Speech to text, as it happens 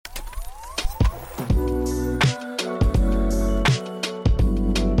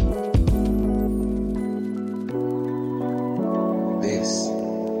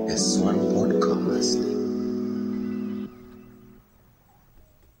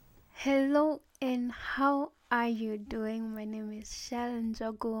Hello, and how are you doing? My name is Sharon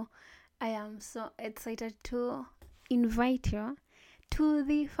Jogo. I am so excited to invite you to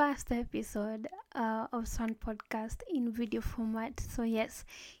the first episode of Swan Podcast in video format. So, yes,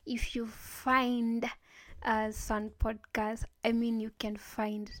 if you find Swan Podcast, you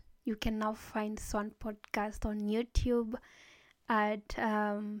can now find Swan Podcast on YouTube at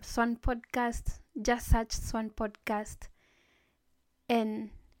Swan Podcast. Just search Swan Podcast and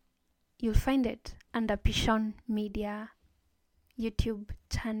you'll find it under Pishon Media YouTube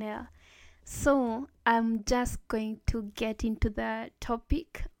channel. So I'm just going to get into the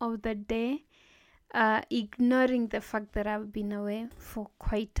topic of the day, ignoring the fact that I've been away for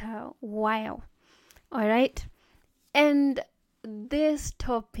quite a while. All right, and this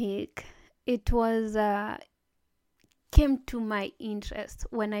topic came to my interest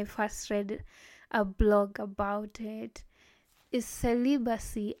when I first read a blog about it. Is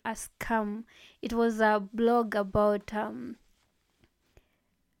celibacy a scam? It was a blog about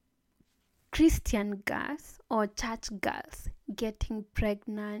Christian girls or church girls getting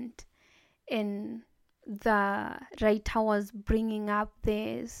pregnant, and the writer was bringing up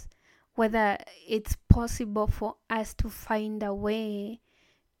this whether it's possible for us to find a way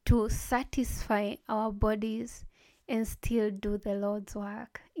to satisfy our bodies and still do the Lord's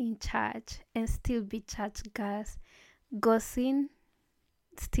work in church and still be church girls. Go sin,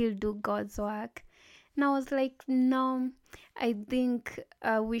 still do God's work. And I was like, no, I think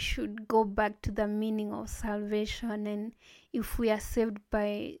we should go back to the meaning of salvation. And if we are saved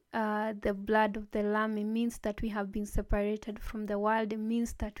by the blood of the Lamb, it means that we have been separated from the world. It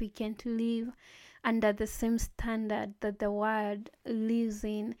means that we can't live under the same standard that the world lives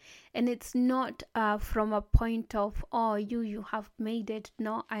in. And it's not from a point of, oh, you have made it.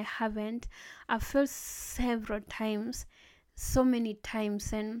 No, I haven't. I've failed several times, so many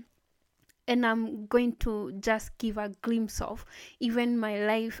times, and I'm going to just give a glimpse of even my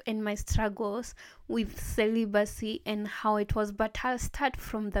life and my struggles with celibacy and how it was. But I'll start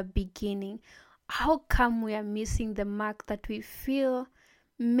from the beginning. How come we are missing the mark that we feel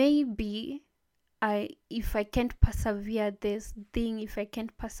maybe if I can't persevere this thing, if I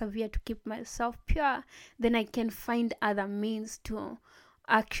can't persevere to keep myself pure, then I can find other means to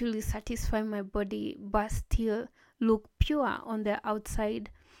actually satisfy my body but still look pure on the outside,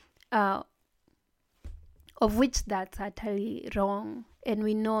 of which that's utterly wrong. And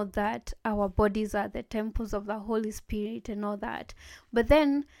we know that our bodies are the temples of the Holy Spirit and all that. But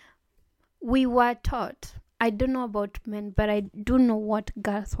then we were taught, I don't know about men, but I do know what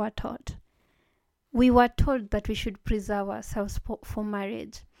girls were taught. We were told that we should preserve ourselves for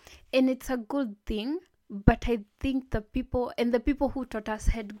marriage. And it's a good thing, but I think the people who taught us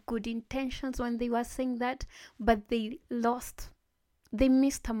had good intentions when they were saying that, but they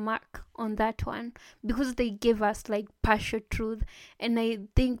missed a mark on that one because they gave us like partial truth. And I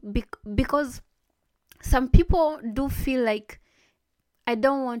think because some people do feel like, I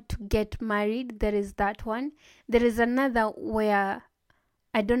don't want to get married. There is that one. There is another where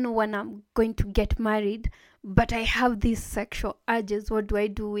I don't know when I'm going to get married, but I have these sexual urges. What do I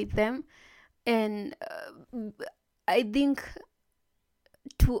do with them? And I think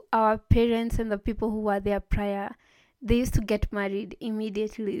to our parents and the people who were there prior, they used to get married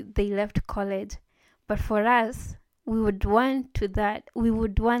immediately they left college. But for us, we would want that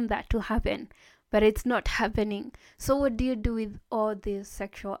to happen, but it's not happening. So what do you do with all these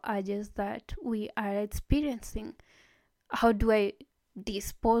sexual urges that we are experiencing? How do I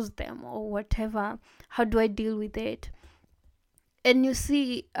dispose them or whatever? How do I deal with it? And you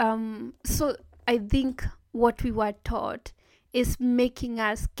see, so I think what we were taught is making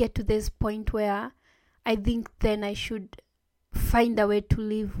us get to this point where I think then I should find a way to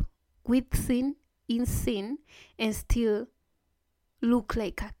live with sin, in sin, and still look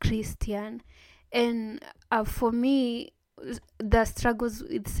like a Christian. And for me, the struggles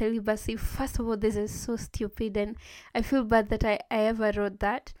with celibacy, first of all, this is so stupid, and I feel bad that I ever wrote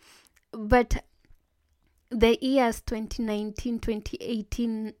that. But the years 2019,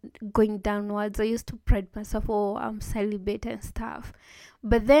 2018 going downwards, I used to pride myself, oh, I'm celibate and stuff.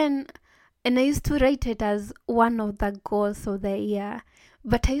 But then, and I used to write it as one of the goals of the year.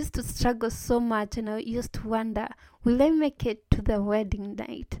 But I used to struggle so much, and I used to wonder, will I make it to the wedding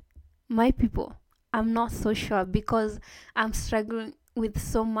night? My people, I'm not so sure because I'm struggling with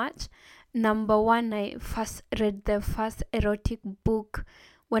so much. Number one, I first read the first erotic book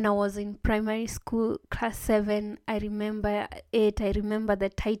when I was in primary school, class 7. I remember it. I remember the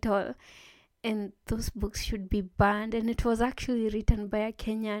title. And those books should be banned. And it was actually written by a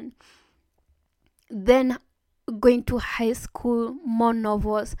Kenyan. Then going to high school, more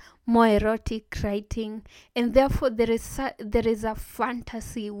novels, more erotic writing, and therefore there is a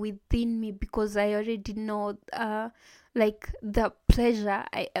fantasy within me because I already know like the pleasure.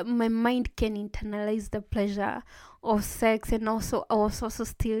 My mind can internalize the pleasure of sex, and also I was also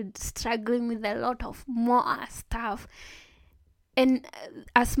still struggling with a lot of more stuff. And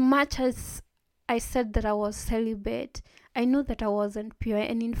as much as I said that I was celibate, I knew that I wasn't pure.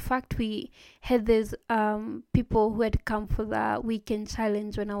 And in fact, we had these people who had come for the weekend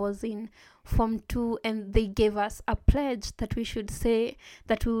challenge when I was in Form 2, and they gave us a pledge that we should say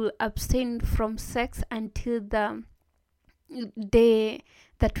that we will abstain from sex until the day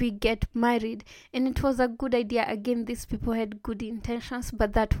that we get married. And it was a good idea. Again, these people had good intentions,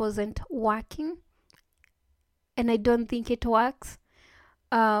 but that wasn't working. And I don't think it works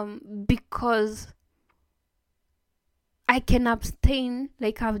because I can abstain,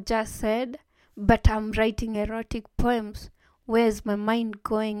 like I've just said, but I'm writing erotic poems. Where's my mind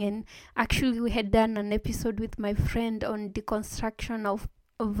going? And actually, we had done an episode with my friend on deconstruction of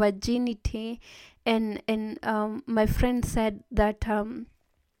virginity, and my friend said that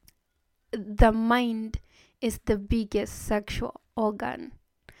the mind is the biggest sexual organ.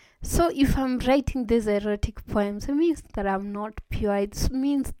 So if I'm writing these erotic poems, it means that I'm not pure. It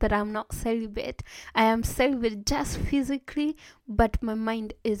means that I'm not celibate. I am celibate just physically, but my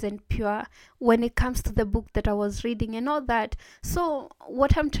mind isn't pure when it comes to the book that I was reading and all that. So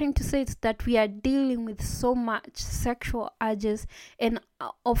what I'm trying to say is that we are dealing with so much sexual urges, and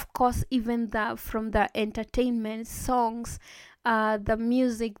of course, even from the entertainment, songs, the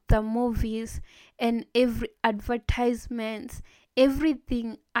music, the movies, and every advertisements,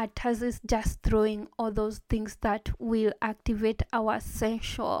 everything at us is just throwing all those things that will activate our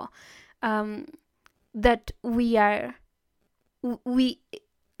sensual that we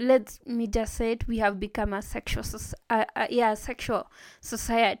let me just say it, we have become a sexual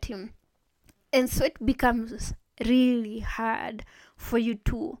society. And so it becomes really hard for you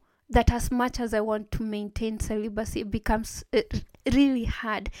to, that as much as I want to maintain celibacy, it becomes really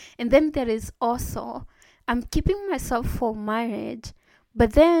hard. And then there is also, I'm keeping myself for marriage,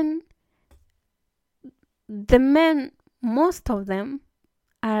 but then the men, most of them,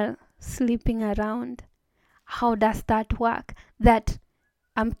 are sleeping around. How does that work? That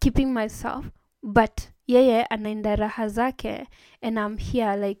I'm keeping myself, but yeye anaenda raha zake, and I'm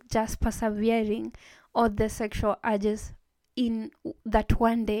here like just persevering all the sexual urges in that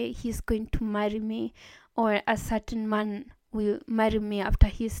one day he's going to marry me, or a certain man will marry me after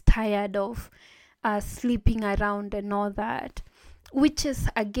he's tired of sleeping around and all that, which is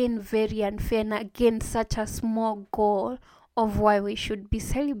again very unfair, and again such a small goal of why we should be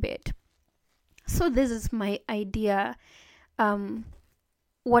celibate. So this is my idea.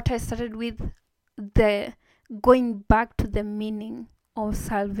 What I started with, the going back to the meaning of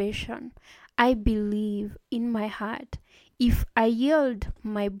salvation. I believe in my heart, if I yield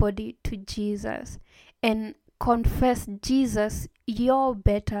my body to Jesus and confess, Jesus, you're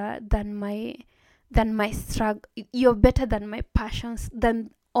better than my struggle, you're better than my passions,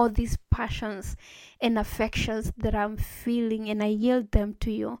 than all these passions and affections that I'm feeling, and I yield them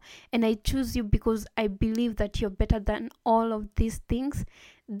to you, and I choose you because I believe that you're better than all of these things,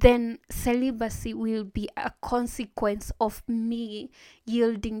 then celibacy will be a consequence of me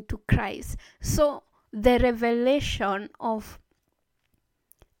yielding to Christ. So the revelation of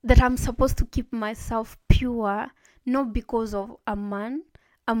that I'm supposed to keep myself pure, not because of a man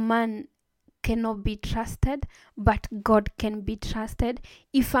cannot be trusted, but God can be trusted.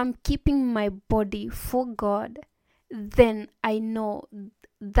 If I'm keeping my body for God, then I know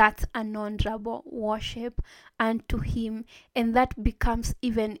that's an honorable worship unto Him, and that becomes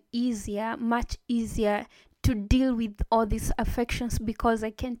even easier, much easier to deal with all these affections, because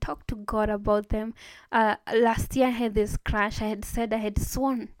I can talk to God about them. Last year I had this crush. I had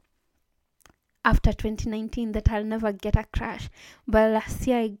sworn after 2019 that I'll never get a crush, but last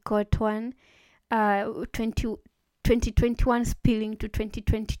year I got one. 2021 spilling to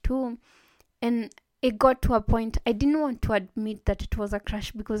 2022, and it got to a point I didn't want to admit that it was a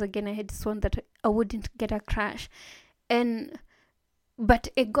crush, because again I had sworn that I wouldn't get a crush, but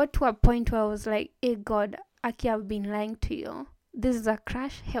it got to a point where I was like, hey God, Aki, I've been lying to you. This is a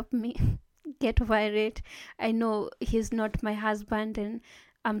crush, help me get over it. I know he's not my husband, and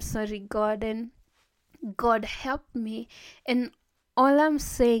I'm sorry, God, and God help me. And all I'm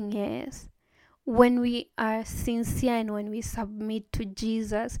saying is, when we are sincere and when we submit to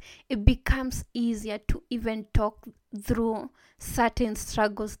Jesus, it becomes easier to even talk through certain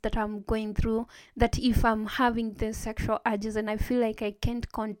struggles that I'm going through. That if I'm having the sexual urges and I feel like I can't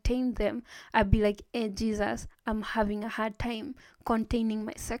contain them, I'll be like, hey Jesus, I'm having a hard time containing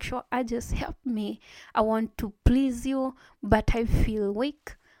my sexual urges. Help me. I want to please you, but I feel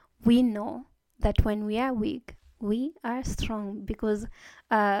weak. We know that when we are weak, we are strong because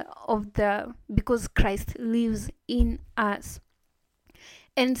because Christ lives in us.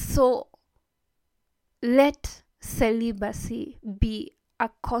 And so let celibacy be a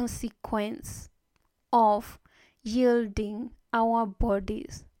consequence of yielding our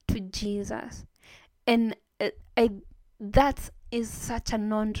bodies to Jesus. And that is such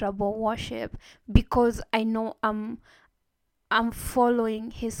an honorable worship, because I know I'm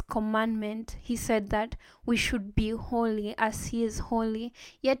following his commandment. He said that we should be holy as he is holy.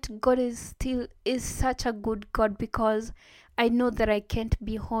 Yet God is such a good God, because I know that I can't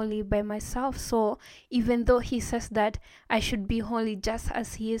be holy by myself. So even though he says that I should be holy just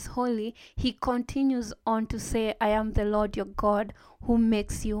as he is holy, he continues on to say, I am the Lord your God who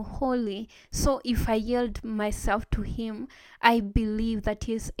makes you holy. So if I yield myself to him, I believe that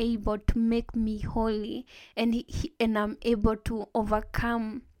he is able to make me holy, and and I'm able to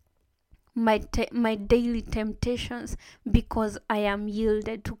overcome my daily temptations because I am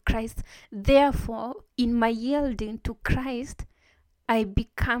yielded to Christ. Therefore, in my yielding to Christ, I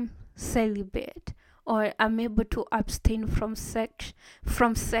become celibate, or I'm able to abstain from sex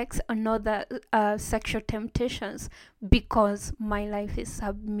and other sexual temptations, because my life is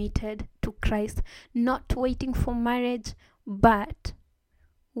submitted to Christ, not waiting for marriage, but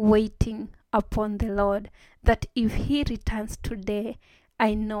waiting upon the Lord, that if he returns today,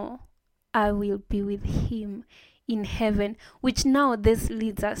 I know I will be with him in heaven. Which now this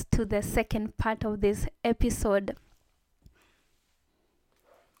leads us to the second part of this episode.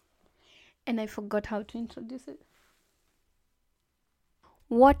 And I forgot how to introduce it.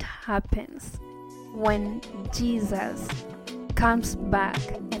 What happens when Jesus comes back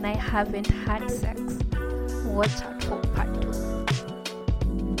and I haven't had sex? Watch out for part 2.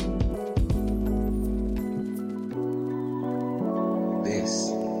 This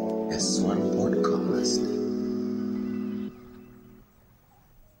is one podcast.